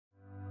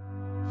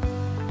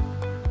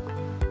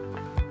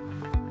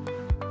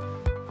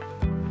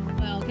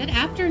Good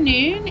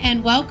afternoon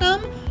and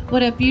welcome.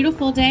 What a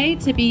beautiful day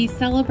to be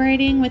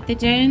celebrating with the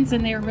Jones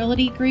and their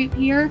Realty Group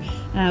here.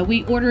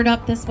 We ordered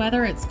up this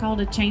weather. It's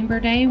called a chamber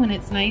day when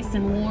it's nice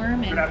and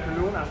warm. Good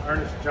afternoon. I'm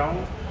Ernest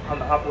Jones. I'm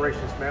the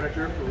operations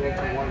manager for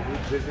Realty One Group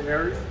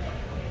Visionaries.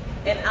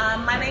 And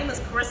my name is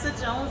Carissa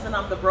Jones, and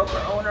I'm the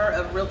broker owner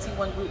of Realty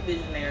One Group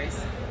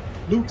Visionaries.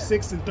 Luke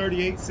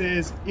 6:38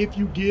 says, if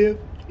you give,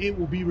 it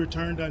will be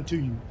returned unto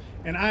you.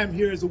 And I am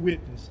here as a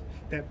witness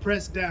that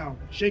pressed down,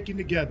 shaking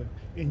together,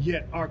 and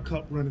yet our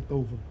cup runneth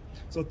over.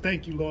 So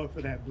thank you, Lord,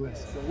 for that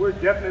blessing. So we're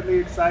definitely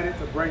excited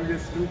to bring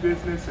this new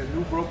business and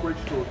new brokerage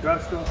to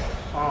Augusta.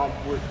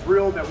 We're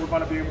thrilled that we're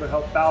going to be able to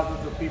help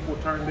thousands of people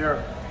turn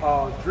their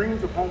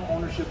dreams of home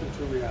ownership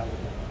into reality.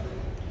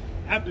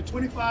 After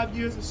 25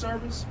 years of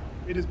service,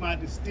 it is my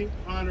distinct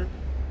honor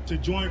to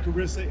join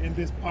Carissa in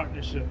this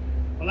partnership.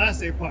 Well, I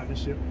say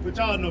partnership, but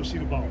y'all know she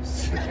the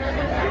boss.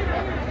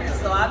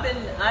 So I've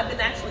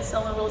been actually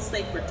selling real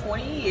estate for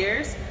 20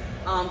 years.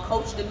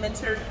 Coached and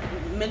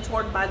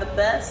mentored by the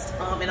best,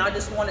 and I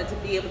just wanted to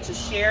be able to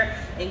share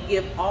and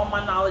give all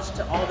my knowledge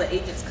to all the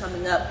agents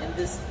coming up in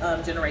this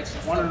generation.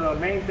 One of the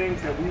main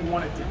things that we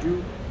wanted to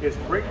do is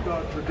break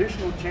the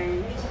traditional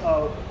change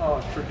of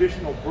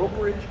traditional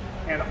brokerage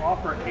and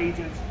offer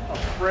agents a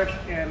fresh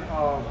and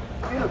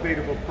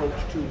innovative approach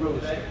to real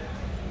estate.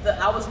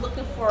 I was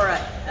looking for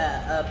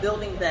a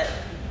building that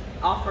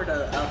offered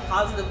a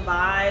positive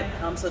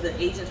vibe, so that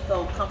agents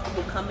felt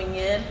comfortable coming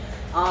in.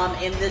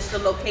 And the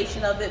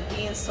location of it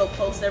being so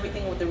close to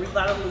everything with the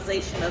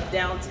revitalization of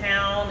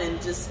downtown and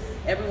just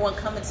everyone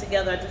coming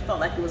together, I just felt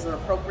like it was an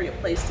appropriate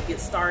place to get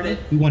started.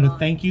 We want to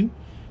thank you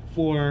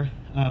for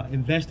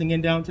investing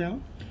in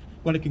downtown.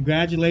 We want to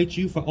congratulate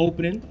you for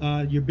opening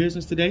your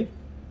business today.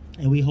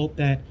 And we hope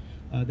that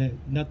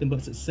nothing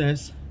but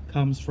success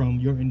comes from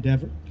your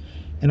endeavor.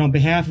 And on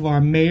behalf of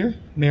our mayor,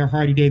 Mayor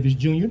Hardy Davis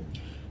Jr.,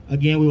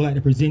 again, we would like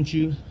to present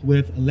you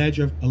with a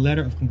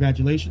letter of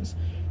congratulations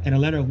and a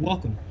letter of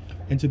welcome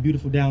into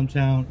beautiful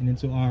downtown and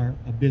into our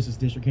business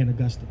district here in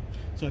Augusta.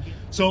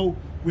 So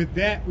with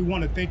that, we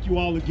want to thank you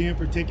all again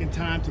for taking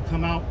time to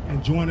come out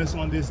and join us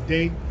on this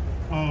day.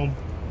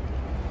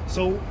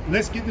 So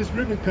let's get this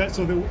ribbon cut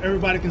so that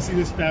everybody can see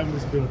this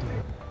fabulous building.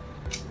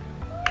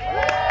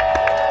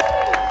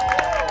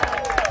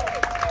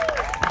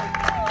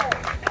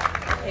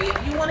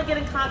 If you want to get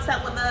in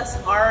contact with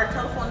us, our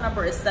telephone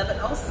number is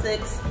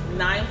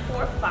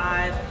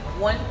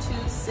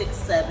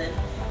 706-945-1267.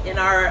 And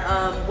our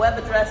web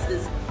address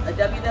is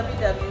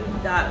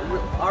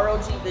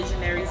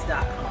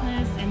www.rogvisionaries.com.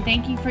 And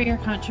thank you for your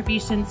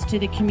contributions to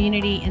the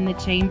community in the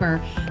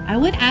chamber. I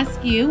would ask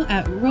you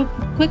real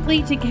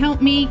quickly to help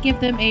me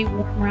give them a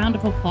round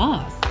of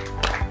applause.